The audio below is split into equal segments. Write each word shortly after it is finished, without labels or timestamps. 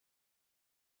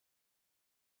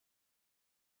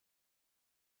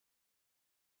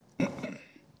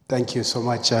Thank you so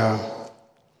much,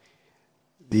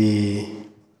 the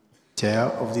chair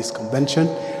of this convention.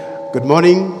 Good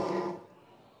morning.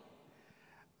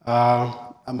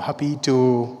 I'm happy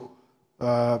to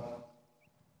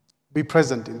be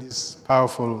present in this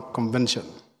powerful convention.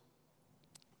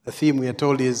 The theme we are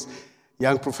told is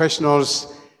Young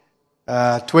Professionals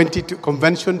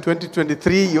Convention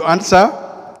 2023. You answer?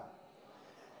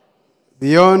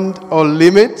 Beyond all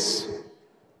limits.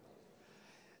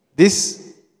 This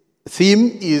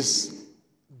theme is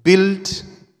built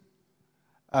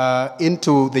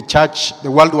into the church, the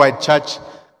worldwide church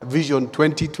vision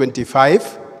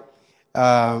 2025,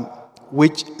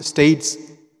 which states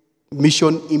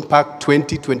Mission Impact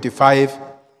 2025,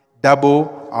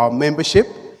 double our membership.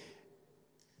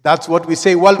 That's what we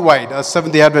say worldwide as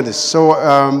Seventh-day Adventists.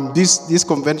 So this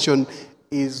convention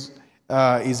is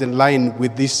in line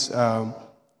with this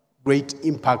great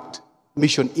impact,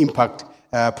 Mission Impact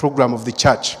program of the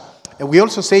church. And we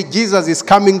also say Jesus is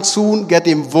coming soon, get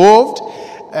involved.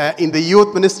 In the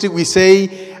youth ministry, we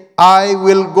say, I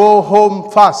will go home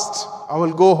first. I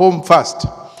will go home first.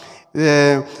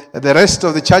 The rest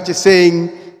of the church is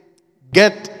saying,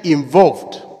 get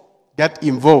involved. Get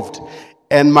involved.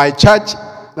 And my church,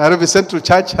 Nairobi Central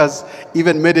Church, has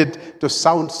even made it to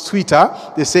sound sweeter.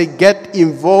 They say, get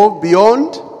involved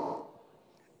beyond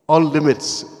all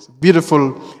limits. It's a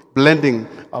beautiful blending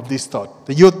of this thought.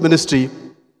 The youth ministry,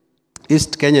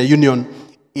 East Kenya Union,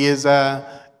 is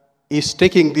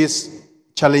taking this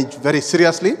challenge very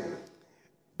seriously,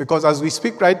 because as we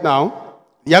speak right now,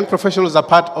 young professionals are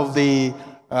part of the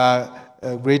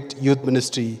great youth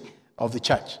ministry of the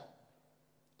church.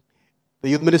 The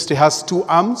youth ministry has two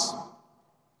arms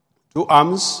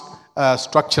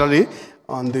structurally.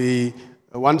 On the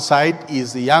one side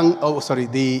is the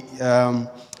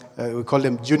we call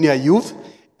them junior youth,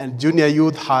 and junior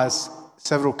youth has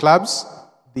several clubs,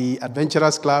 the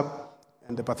Adventurers Club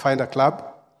and the Pathfinder Club.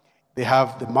 They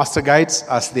have the Master Guides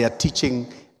as their teaching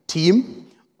team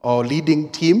or leading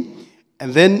team.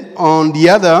 And then on the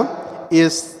other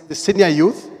is the senior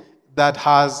youth that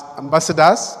has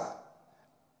ambassadors,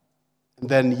 and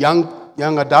then young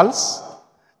adults,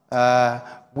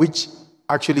 which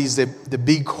actually is the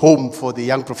big home for the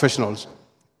young professionals,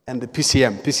 and the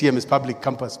PCM. PCM is Public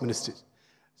Campus Ministries.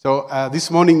 So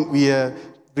this morning we are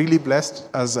really blessed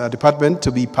as a department to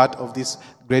be part of this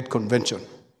great convention.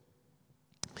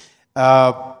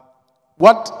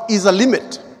 What is a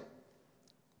limit?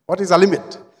 What is a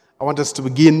limit? I want us to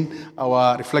begin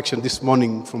our reflection this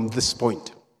morning from this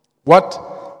point.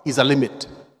 What is a limit?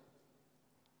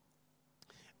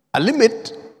 A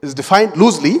limit is defined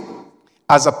loosely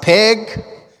as a peg,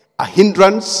 a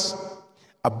hindrance,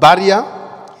 a barrier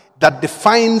that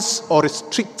defines or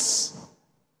restricts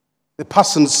the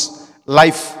person's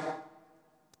life.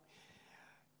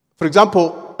 For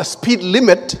example, a speed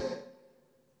limit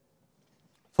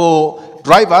for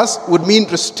drivers would mean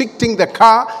restricting the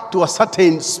car to a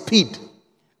certain speed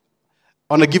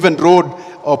on a given road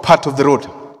or part of the road,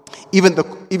 even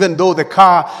though the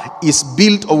car is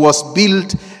built or was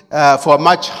built for a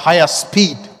much higher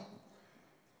speed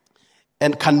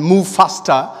and can move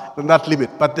faster than that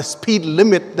limit. But the speed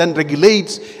limit then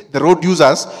regulates the road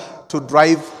users to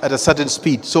drive at a certain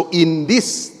speed. So in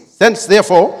this sense,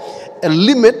 therefore, a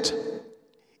limit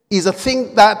is a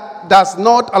thing that does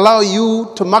not allow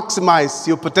you to maximize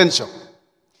your potential.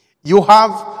 You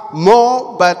have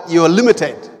more, but you're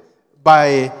limited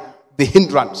by the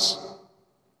hindrance.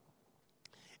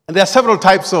 And there are several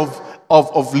types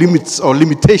of limits or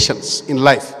limitations in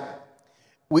life.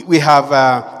 We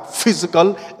have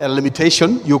physical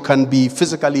limitation. You can be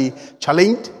physically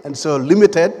challenged and so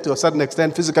limited to a certain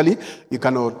extent physically. You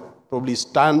cannot probably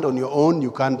stand on your own.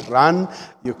 You can't run.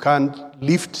 You can't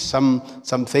lift some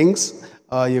things.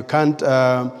 You can't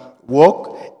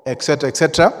walk, etc.,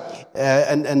 etc.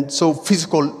 And so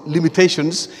physical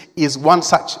limitations is one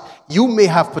such. You may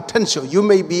have potential. You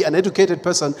may be an educated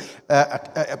person,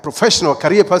 a professional,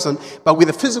 career person, but with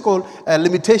the physical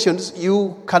limitations,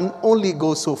 you can only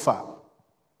go so far.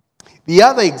 The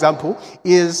other example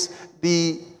is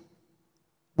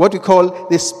what we call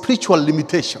the spiritual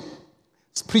limitation.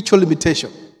 Spiritual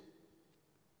limitation.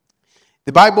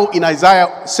 The Bible in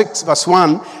Isaiah 6 verse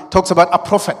 1 talks about a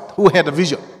prophet who had a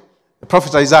vision. The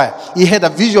prophet Isaiah. He had a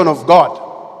vision of God.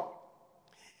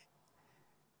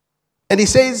 And he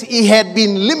says he had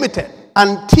been limited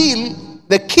until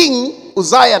the king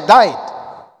Uzziah died.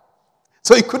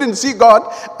 So he couldn't see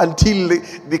God until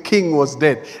the king was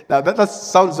dead. Now that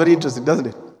sounds very interesting, doesn't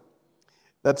it?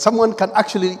 That someone can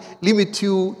actually limit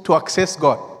you to access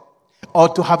God or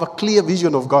to have a clear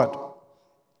vision of God.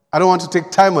 I don't want to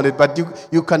take time on it, but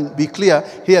you can be clear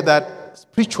here that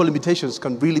spiritual limitations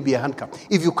can really be a handcuff.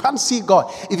 If you can't see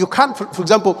God, if you can't, for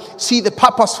example, see the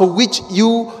purpose for which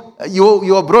you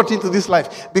are brought into this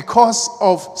life because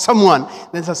of someone,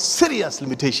 there's a serious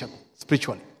limitation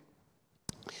spiritually.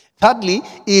 Thirdly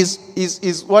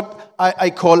is what I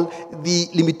call the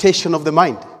limitation of the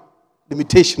mind.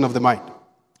 Limitation of the mind.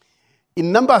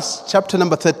 In Numbers chapter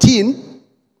number 13,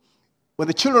 when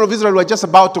the children of Israel were just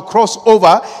about to cross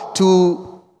over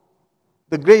to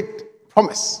the great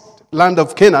promised land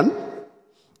of Canaan,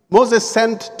 Moses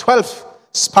sent 12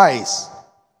 spies.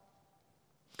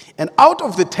 And out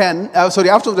of the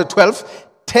 12,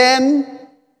 10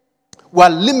 were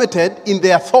limited in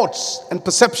their thoughts and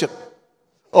perception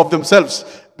of themselves.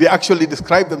 They actually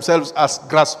describe themselves as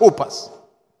grasshoppers.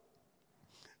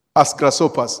 As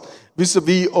grasshoppers,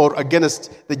 vis-a-vis or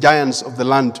against the giants of the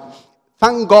land.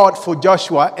 Thank God for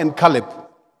Joshua and Caleb,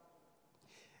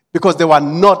 because they were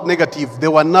not negative. They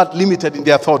were not limited in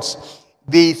their thoughts.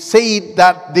 They said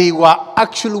that they were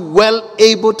actually well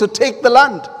able to take the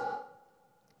land,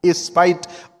 in spite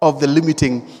of the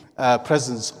limiting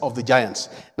presence of the giants.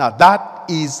 Now, that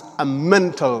is a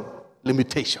mental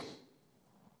limitation.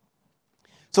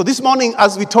 So this morning,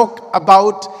 as we talk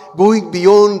about going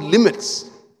beyond limits,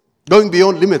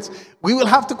 we will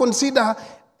have to consider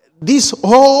this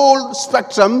whole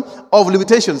spectrum of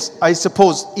limitations, I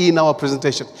suppose, in our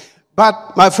presentation.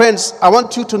 But, my friends, I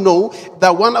want you to know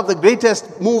that one of the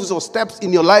greatest moves or steps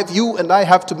in your life you and I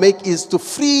have to make is to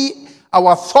free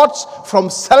our thoughts from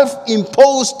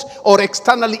self-imposed or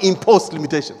externally imposed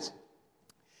limitations.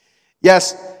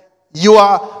 Yes,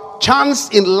 your chance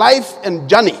in life and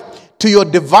journey to your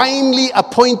divinely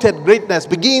appointed greatness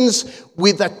begins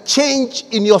with a change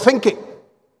in your thinking.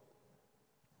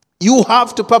 You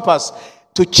have to purpose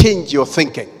to change your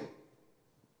thinking.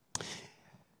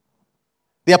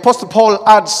 The Apostle Paul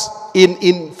adds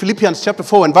in Philippians chapter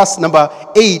 4 and verse number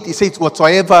 8, he says,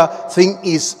 whatsoever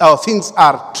things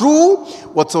are true,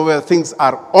 whatsoever things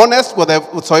are honest,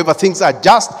 whatsoever things are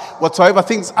just, whatsoever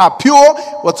things are pure,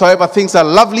 whatsoever things are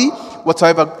lovely,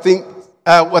 whatsoever thing,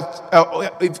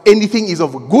 if anything is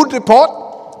of good report,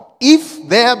 if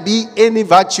there be any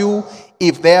virtue,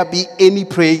 if there be any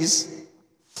praise,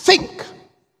 think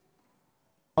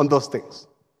on those things.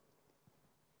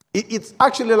 It's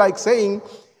actually like saying,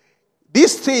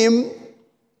 this theme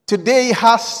today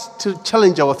has to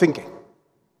challenge our thinking.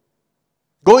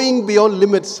 Going beyond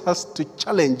limits has to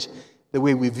challenge the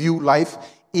way we view life.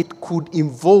 It could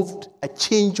involve a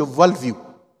change of worldview.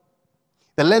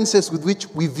 The lenses with which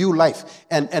we view life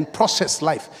and process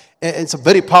life. It's a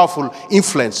very powerful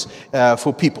influence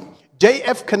for people.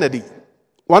 J.F. Kennedy,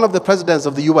 one of the presidents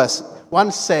of the U.S.,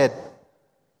 once said,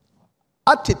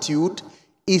 altitude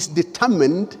is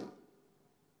determined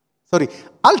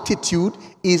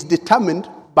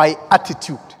by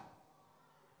attitude.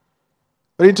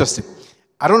 Very interesting.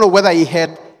 I don't know whether he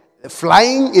had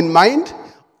flying in mind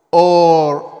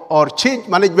or change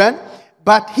management,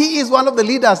 but he is one of the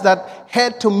leaders that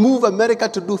had to move America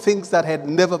to do things that had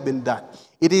never been done.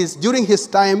 It is during his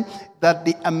time that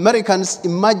the Americans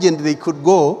imagined they could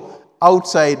go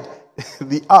outside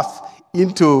the earth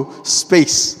into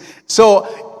space.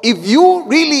 So if you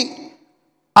really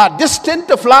are destined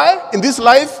to fly in this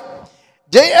life,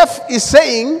 JF is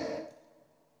saying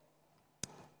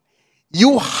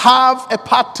you have a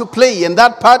part to play, and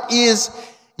that part is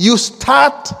you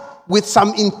start with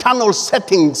some internal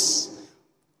settings,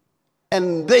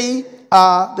 and they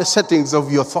are the settings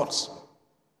of your thoughts.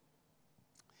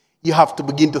 You have to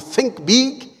begin to think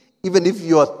big, even if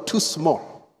you are too small.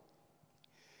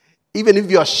 Even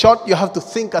if you are short, you have to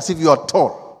think as if you are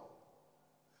tall.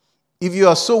 If you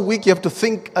are so weak, you have to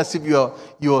think as if you're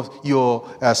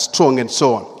strong, and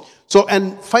so on. So,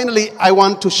 and finally, I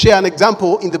want to share an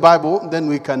example in the Bible, then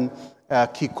we can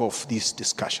kick off this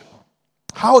discussion.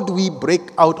 How do we break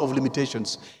out of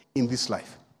limitations in this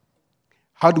life?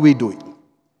 How do we do it?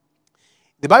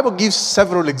 The Bible gives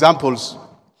several examples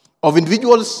of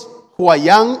individuals who are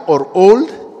young or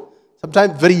old,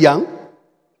 sometimes very young,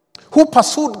 who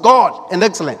pursued God and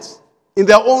excellence in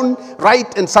their own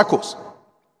right and circles.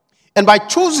 And by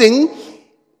choosing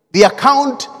the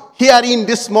account herein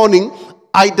this morning,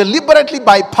 I deliberately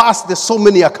bypassed the so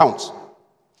many accounts.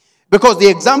 Because the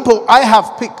example I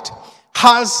have picked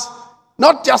has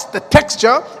not just the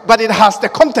texture, but it has the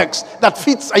context that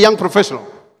fits a young professional,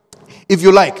 if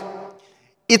you like.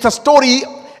 It's a story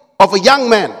of a young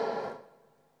man,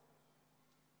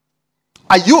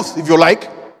 a youth, if you like,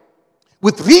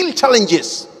 with real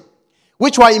challenges,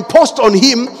 which were imposed on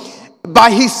him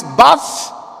by his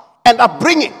birth and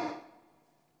upbringing.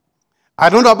 I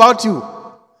don't know about you,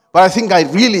 But I think I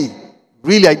really,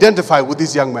 really identify with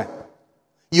this young man.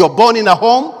 You're born in a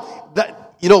home that,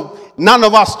 none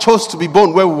of us chose to be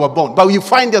born where we were born. But you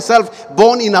find yourself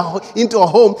born into a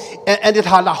home, and it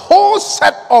had a whole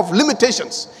set of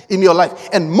limitations in your life.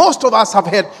 And most of us have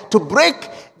had to break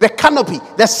the canopy,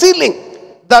 the ceiling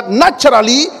that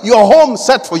naturally your home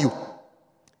set for you.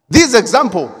 This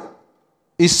example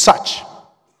is such.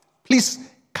 Please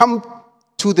come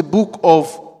to the book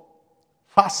of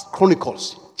 1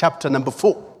 Chronicles, chapter number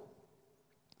 4.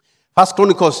 1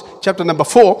 Chronicles, chapter number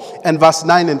 4, and verse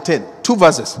 9 and 10. 2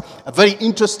 verses. A very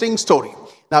interesting story.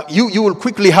 Now, you will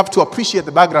quickly have to appreciate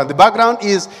the background. The background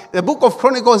is the book of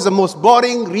Chronicles is the most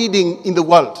boring reading in the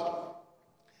world.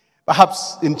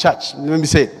 Perhaps in church, let me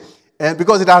say. And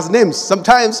because it has names.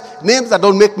 Sometimes names that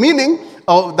don't make meaning,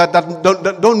 or that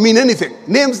don't mean anything.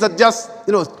 Names that just,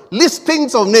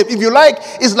 listings of names. If you like,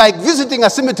 it's like visiting a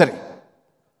cemetery.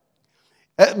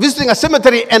 Visiting a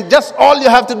cemetery, and just all you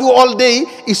have to do all day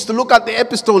is to look at the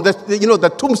epistle,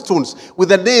 the tombstones with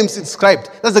the names inscribed.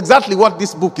 That's exactly what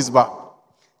this book is about.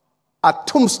 A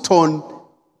tombstone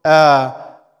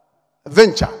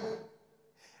venture.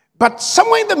 But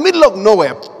somewhere in the middle of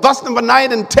nowhere, verse number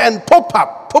 9 and 10 pop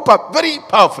up very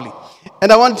powerfully.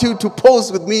 And I want you to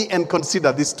pause with me and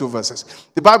consider these 2 verses.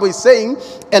 The Bible is saying,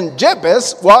 and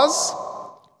Jabez was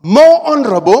more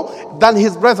honorable than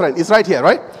his brethren. It's right here,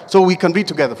 right? So we can read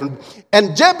together.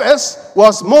 And Jabez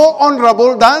was more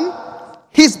honorable than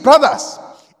his brothers.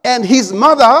 And his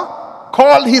mother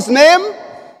called his name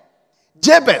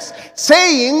Jabez,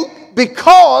 saying,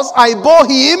 because I bore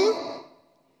him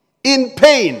in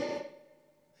pain.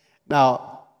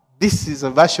 Now, this is a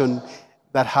version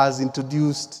that has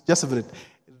introduced, just a minute,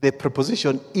 the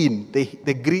preposition in.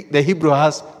 The Hebrew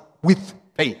has with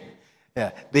pain.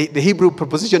 Yeah, the Hebrew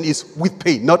preposition is with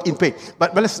pain, not in pain.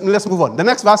 But let's move on. The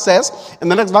next verse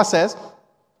says,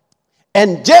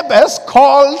 and Jabez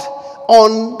called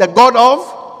on the God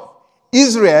of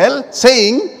Israel,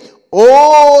 saying,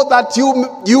 oh, that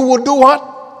you would do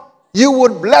what? You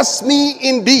would bless me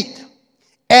indeed,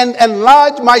 and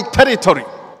enlarge my territory,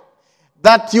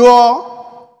 that your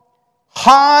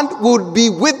hand would be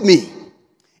with me,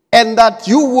 and that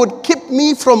you would keep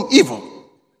me from evil,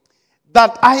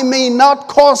 that I may not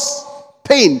cause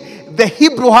pain. The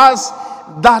Hebrew has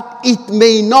that it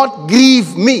may not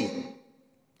grieve me.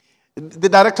 The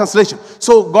direct translation.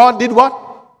 So God did what?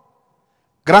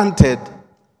 Granted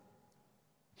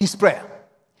his prayer.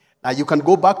 Now you can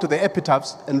go back to the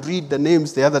epitaphs and read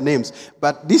the other names,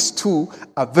 but these 2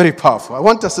 are very powerful. I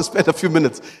want us to spend a few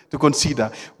minutes to consider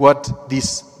what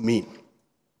this means.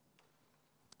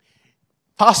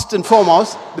 First and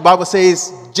foremost, the Bible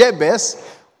says Jabez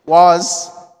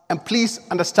was, and please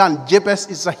understand, Jabez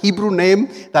is a Hebrew name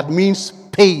that means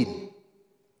pain.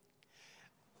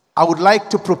 I would like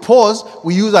to propose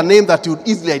we use a name that you would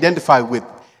easily identify with.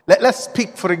 Let's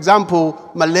pick, for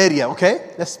example, malaria,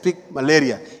 okay? Let's pick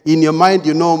malaria. In your mind,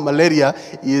 malaria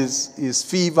is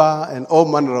fever and all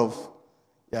manner of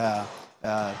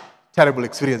terrible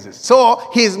experiences.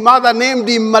 So his mother named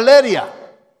him Malaria.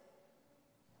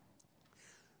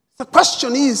 The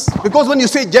question is, because when you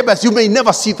say Jabez, you may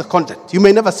never see the content. You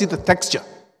may never see the texture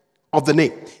of the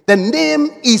name. The name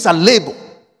is a label.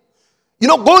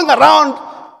 Going around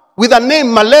with a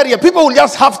name Malaria, people will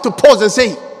just have to pause and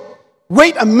say,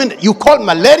 wait a minute, you call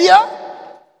malaria?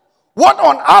 What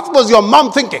on earth was your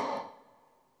mom thinking?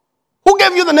 Who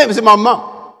gave you the name? He said, my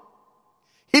mom.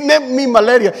 He named me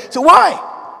Malaria. So why?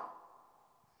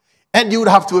 And you would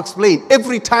have to explain.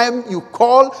 Every time you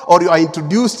call or you are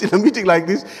introduced in a meeting like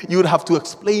this, you would have to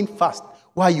explain first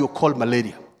why you're called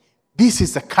Malaria. This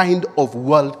is the kind of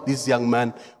world this young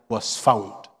man was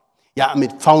found.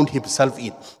 Found himself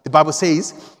in. The Bible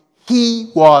says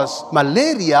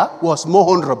Malaria was more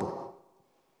honorable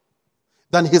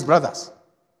than his brothers.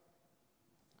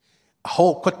 A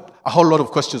whole lot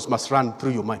of questions must run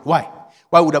through your mind. Why?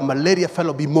 Why would a malaria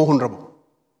fellow be more honorable?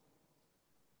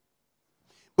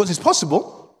 Because it's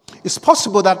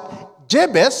possible that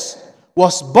Jabez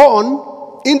was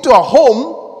born into a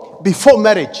home before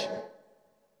marriage.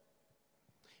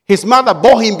 His mother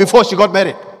bore him before she got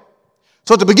married.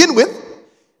 So to begin with,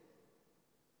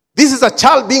 this is a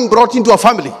child being brought into a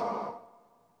family.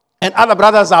 And other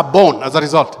brothers are born as a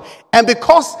result. And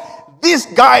because this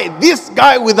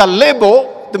guy with a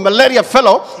label, the malaria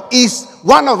fellow, is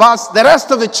one of us, the rest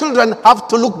of the children have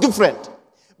to look different.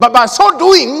 But by so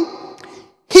doing,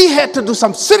 he had to do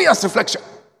some serious reflection.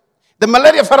 The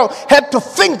malaria fellow had to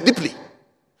think deeply.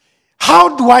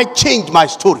 How do I change my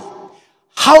story?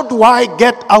 How do I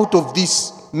get out of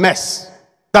this mess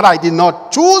that I did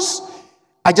not choose?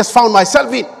 I just found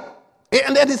myself in.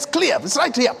 And it's clear. It's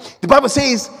right here. The Bible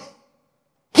says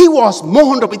he was more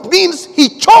honorable. It means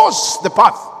he chose the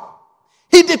path.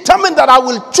 He determined that I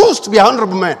will choose to be an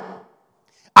honorable man.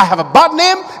 I have a bad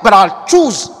name, but I'll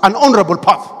choose an honorable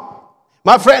path.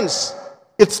 My friends,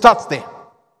 it starts there.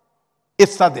 It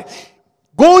starts there.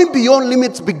 Going beyond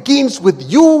limits begins with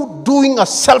you doing a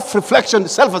self-reflection,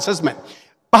 self-assessment.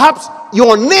 Perhaps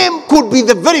your name could be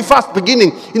the very first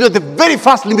beginning, the very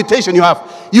first limitation you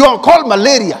have. You are called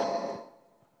malaria.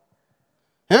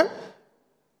 Huh?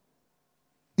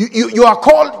 You are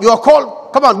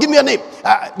called, come on, give me a name.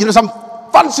 Some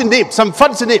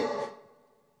fancy name.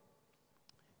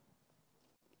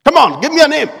 Come on, give me a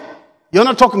name. You're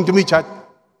not talking to me, child.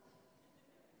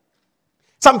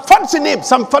 Some fancy name.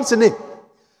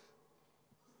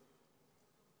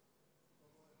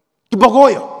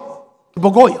 Kibogoyo.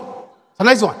 It's a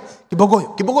nice one.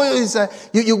 Kibogoyo is,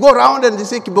 you go around and they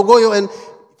say Kibogoyo, and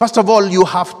first of all, you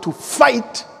have to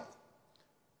fight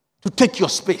to take your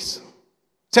space.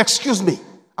 Say, excuse me,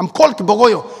 I'm called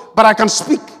Kibogoyo, but I can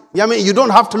speak. You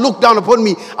don't have to look down upon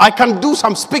me. I can do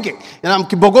some speaking. And I'm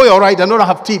Kibogoyo, all right, I don't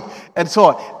have teeth, and so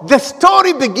on. The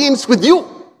story begins with you.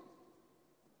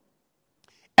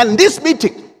 And this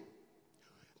meeting,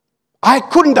 I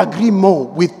couldn't agree more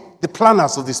with the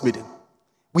planners of this meeting.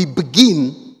 We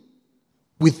begin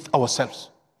with ourselves.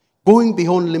 Going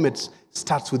beyond limits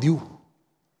starts with you.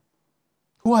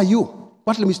 Who are you?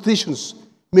 What limitations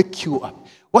make you up?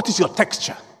 What is your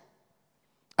texture?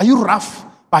 Are you rough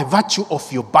by virtue of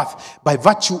your birth, by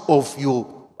virtue of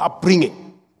your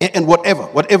upbringing, and whatever?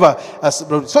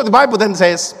 So the Bible then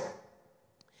says,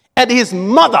 and his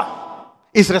mother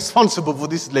is responsible for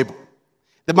this label.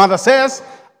 The mother says,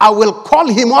 I will call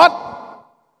him what?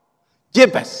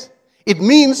 Jabez. It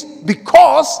means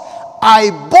because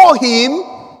I bore him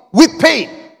with pain.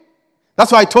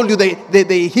 That's why I told you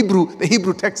the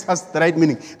Hebrew text has the right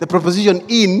meaning. The preposition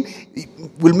in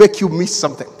will make you miss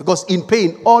something. Because in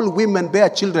pain, all women bear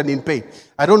children in pain.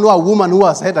 I don't know a woman who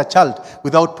has had a child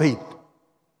without pain.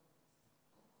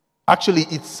 Actually,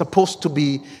 it's supposed to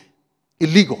be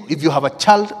illegal. If you have a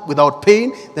child without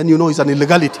pain, then you know it's an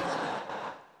illegality.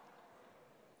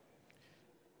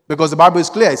 Because the Bible is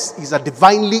clear, it's a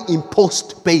divinely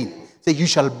imposed pain. Say, you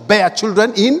shall bear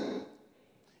children in.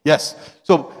 Yes.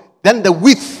 So then the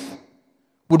width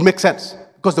would make sense.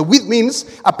 Because the width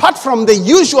means, apart from the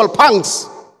usual pangs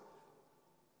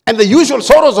and the usual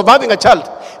sorrows of having a child,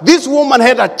 this woman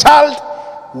had a child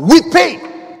with pain.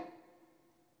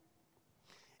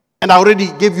 And I already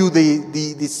gave you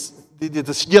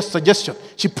the suggestion.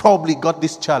 She probably got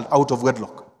this child out of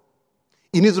wedlock.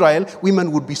 In Israel,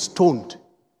 women would be stoned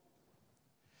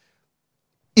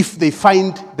if they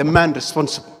find the man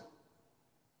responsible.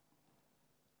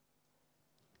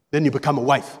 Then you become a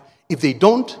wife. If they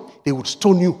don't, they would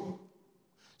stone you.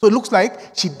 So it looks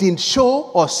like she didn't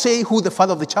show or say who the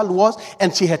father of the child was,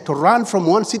 and she had to run from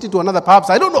one city to another, perhaps.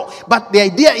 I don't know. But the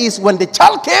idea is, when the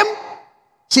child came,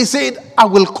 she said, I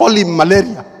will call him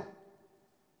malaria.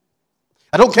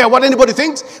 I don't care what anybody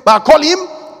thinks, but I call him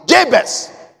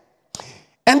Jabez.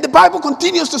 And the Bible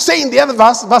continues to say in the other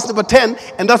verse number 10,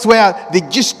 and that's where the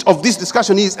gist of this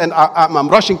discussion is, and I'm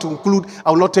rushing to conclude. I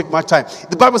will not take much time.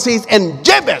 The Bible says, and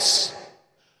Jabez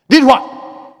did what?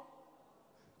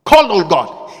 Called on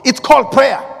God. It's called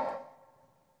prayer.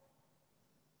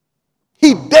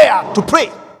 He dared to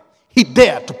pray. He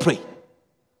dared to pray.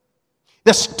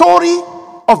 The story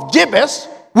of Jabez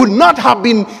would not have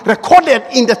been recorded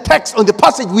in the text on the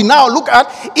passage we now look at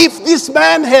if this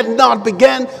man had not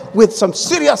begun with some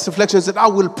serious reflections that I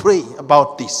will pray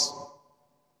about this.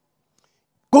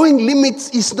 Going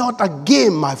limits is not a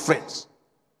game, my friends.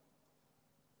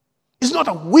 It's not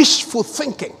a wishful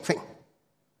thinking thing.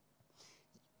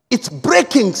 It's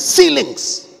breaking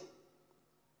ceilings.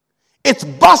 It's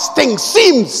busting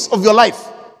seams of your life.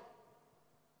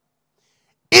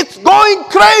 It's going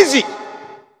crazy.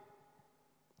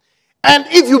 And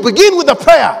if you begin with a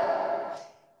prayer,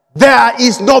 there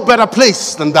is no better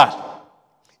place than that.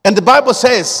 And the Bible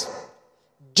says,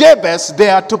 Jabez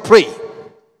dared to pray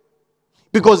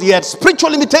because he had spiritual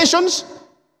limitations,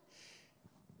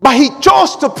 but he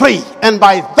chose to pray. And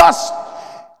by thus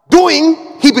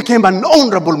doing, he became an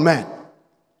honorable man.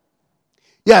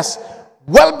 Yes,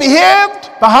 well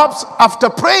behaved, perhaps after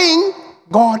praying,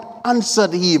 God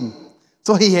answered him.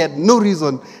 So he had no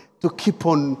reason to keep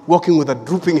on walking with a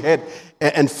drooping head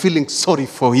and feeling sorry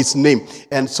for his name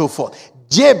and so forth.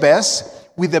 Jabez,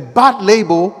 with a bad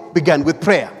label, began with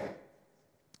prayer.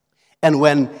 And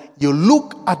when you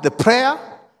look at the prayer,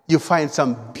 you find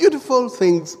some beautiful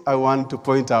things I want to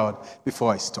point out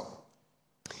before I stop.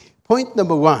 Point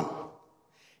number one,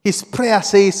 his prayer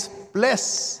says,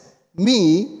 bless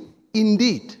me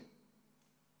indeed.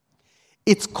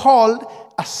 It's called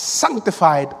a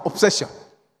sanctified obsession.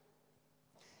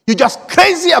 You're just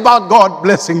crazy about God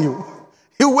blessing you.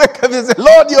 You wake up and say,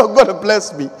 Lord, you're going to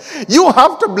bless me. You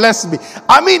have to bless me.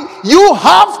 I mean, you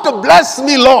have to bless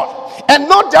me, Lord. And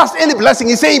not just any blessing.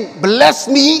 He's saying, bless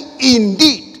me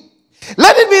indeed.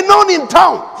 Let it be known in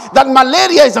town that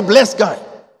malaria is a blessed guy.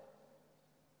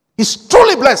 He's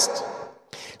truly blessed.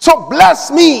 So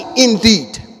bless me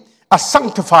indeed. A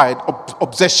sanctified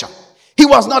obsession. He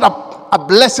was not a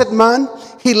blessed man.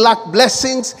 He lacked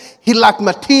blessings. He lacked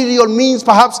material means,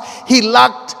 perhaps. He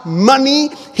lacked money.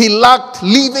 He lacked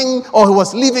living, or he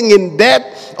was living in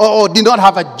debt, or did not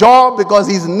have a job because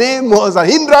his name was a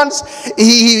hindrance.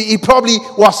 He probably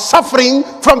was suffering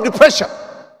from depression.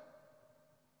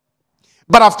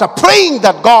 But after praying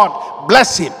that God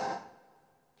bless him,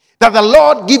 that the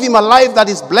Lord give him a life that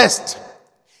is blessed,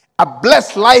 a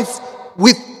blessed life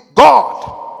with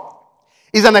God,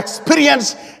 is an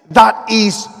experience that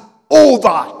is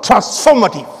over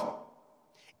transformative.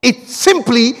 It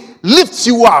simply lifts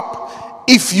you up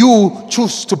if you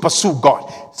choose to pursue God.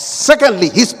 Secondly,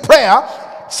 his prayer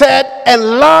said,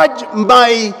 enlarge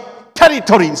my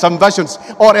territory in some versions,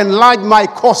 or enlarge my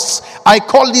course. I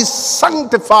call this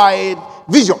sanctified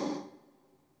vision.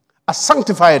 A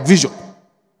sanctified vision.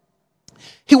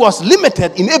 He was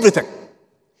limited in everything.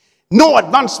 No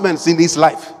advancements in his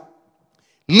life.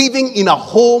 Living in a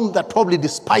home that probably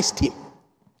despised him.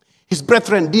 His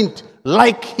brethren didn't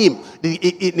like him.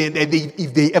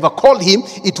 If they ever called him,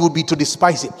 it would be to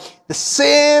despise him. The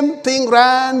same thing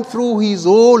ran through his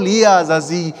whole years as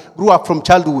he grew up from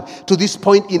childhood to this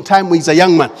point in time when he's a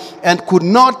young man and could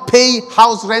not pay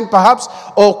house rent perhaps,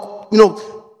 or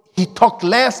he talked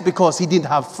less because he didn't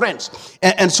have friends.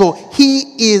 And so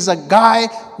he is a guy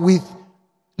with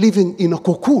living in a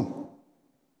cocoon.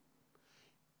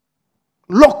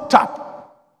 Locked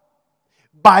up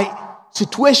by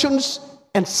situations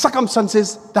and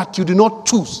circumstances that you do not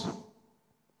choose.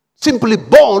 Simply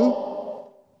born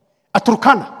a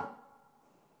Turkana.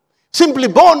 Simply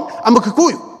born a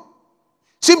Mukikuyu.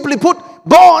 Simply put,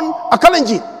 born a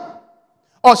Kalenjin.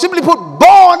 Or simply put,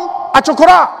 born a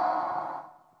Chokora.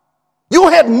 You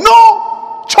had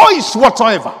no choice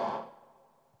whatsoever.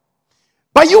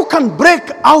 But you can break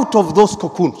out of those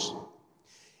cocoons.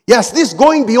 Yes, this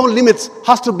going beyond limits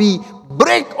has to be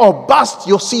break or burst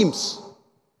your seams.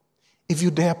 If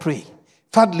you dare pray.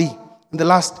 Thirdly, in the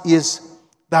last is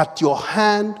that your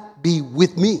hand be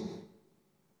with me.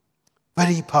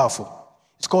 Very powerful.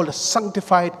 It's called a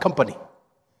sanctified company.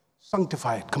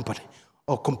 Sanctified company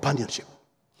or companionship.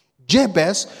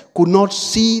 Jabez could not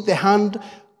see the hand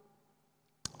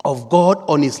of God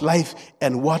on his life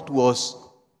and what was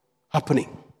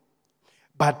happening.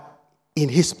 But in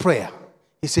his prayer,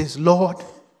 he says, Lord,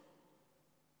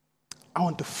 I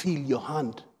want to feel your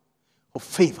hand of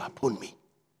favor upon me.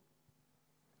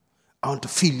 I want to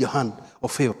feel your hand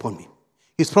of favor upon me.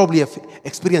 He's probably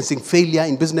experiencing failure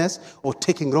in business or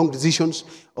taking wrong decisions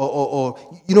or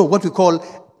what we call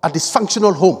a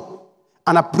dysfunctional home.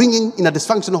 An upbringing in a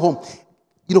dysfunctional home,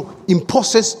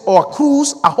 imposes or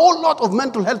accrues a whole lot of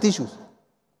mental health issues.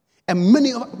 And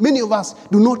many of us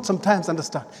do not sometimes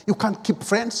understand. You can't keep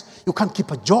friends. You can't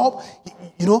keep a job.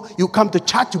 You come to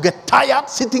church, you get tired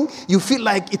sitting. You feel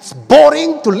like it's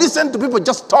boring to listen to people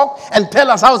just talk and tell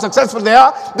us how successful they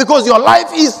are because your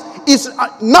life is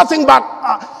nothing but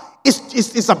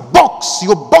it's a box.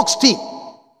 You're boxed in.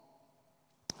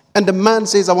 And the man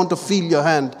says, I want to feel your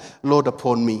hand, Lord,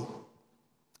 upon me.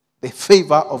 The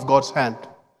favor of God's hand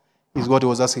is what he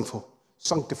was asking for.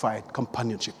 Sanctified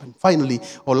companionship. And finally,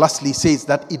 or lastly, says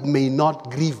that it may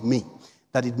not grieve me,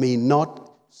 that it may not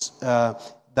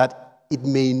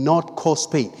cause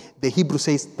pain. The Hebrew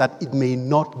says that it may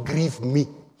not grieve me.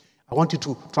 I want you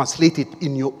to translate it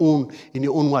in your own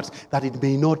words. That it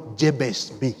may not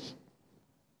Jabez me.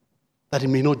 That it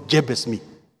may not Jabez me.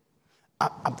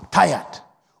 I'm tired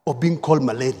of being called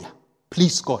malaria.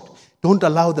 Please, God, don't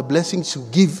allow the blessings you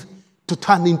give to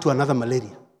turn into another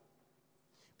malaria.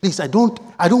 Please, I don't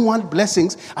want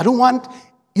blessings. I don't want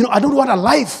a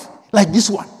life like this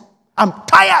one. I'm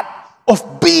tired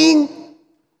of being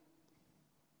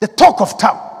the talk of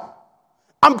town.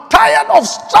 I'm tired of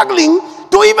struggling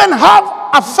to even have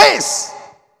a face.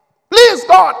 Please,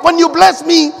 God, when you bless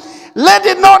me, let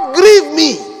it not grieve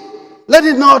me. Let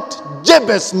it not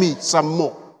Jabez me some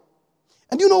more.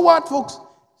 And you know what, folks?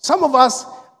 Some of us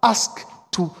ask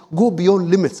to go beyond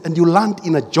limits and you land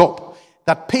in a job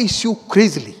that pays you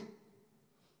crazily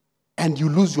and you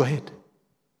lose your head.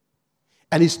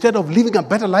 And instead of living a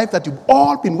better life that you've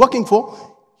all been working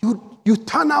for, you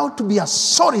turn out to be a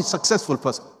sorry, successful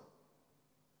person.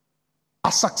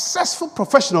 A successful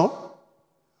professional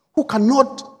who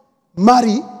cannot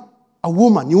marry a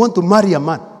woman. You want to marry a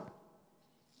man.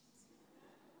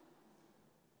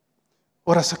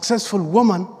 Or a successful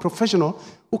woman, professional,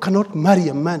 who cannot marry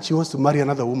a man. She wants to marry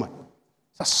another woman.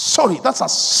 That's a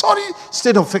sorry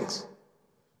state of things.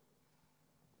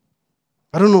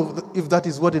 I don't know if that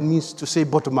is what it means to say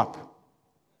bottom up.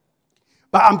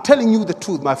 But I'm telling you the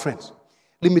truth, my friends.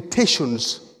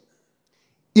 Limitations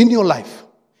in your life,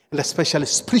 and especially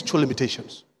spiritual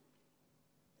limitations,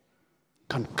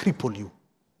 can cripple you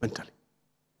mentally.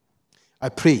 I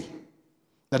pray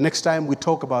that next time we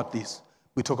talk about this,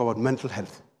 we talk about mental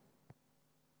health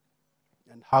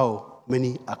and how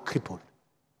many are crippled.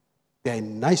 They are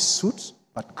in nice suits,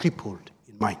 but crippled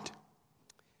in mind.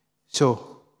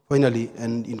 So, finally,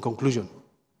 and in conclusion,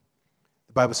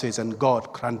 the Bible says, and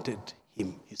God granted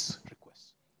him his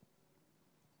request.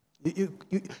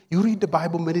 You read the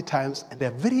Bible many times, and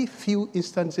there are very few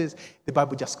instances the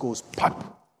Bible just goes,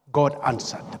 pop, God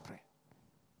answered the prayer.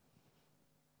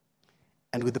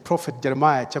 And with the prophet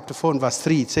Jeremiah, chapter 4 and verse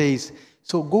 3, it says,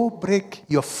 so go break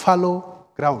your fallow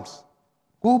grounds.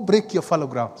 Go break your fallow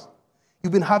grounds.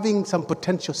 You've been having some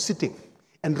potential sitting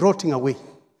and rotting away.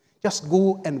 Just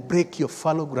go and break your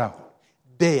fallow ground.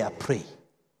 There pray.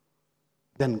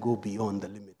 Then go beyond the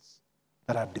limits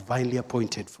that are divinely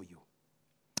appointed for you.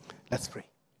 Let's pray.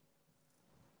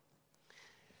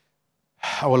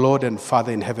 Our Lord and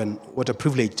Father in heaven, what a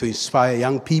privilege to inspire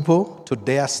young people to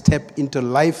dare step into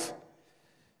life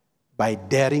by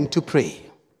daring to pray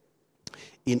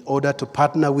in order to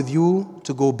partner with you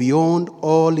to go beyond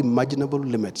all imaginable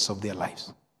limits of their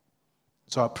lives.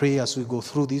 So I pray as we go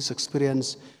through this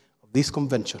experience of this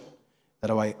convention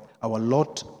that our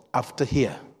lot after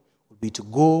here will be to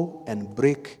go and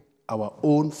break our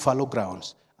own fallow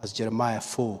grounds, as Jeremiah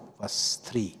 4 verse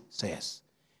 3 says.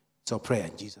 So pray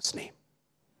in Jesus' name.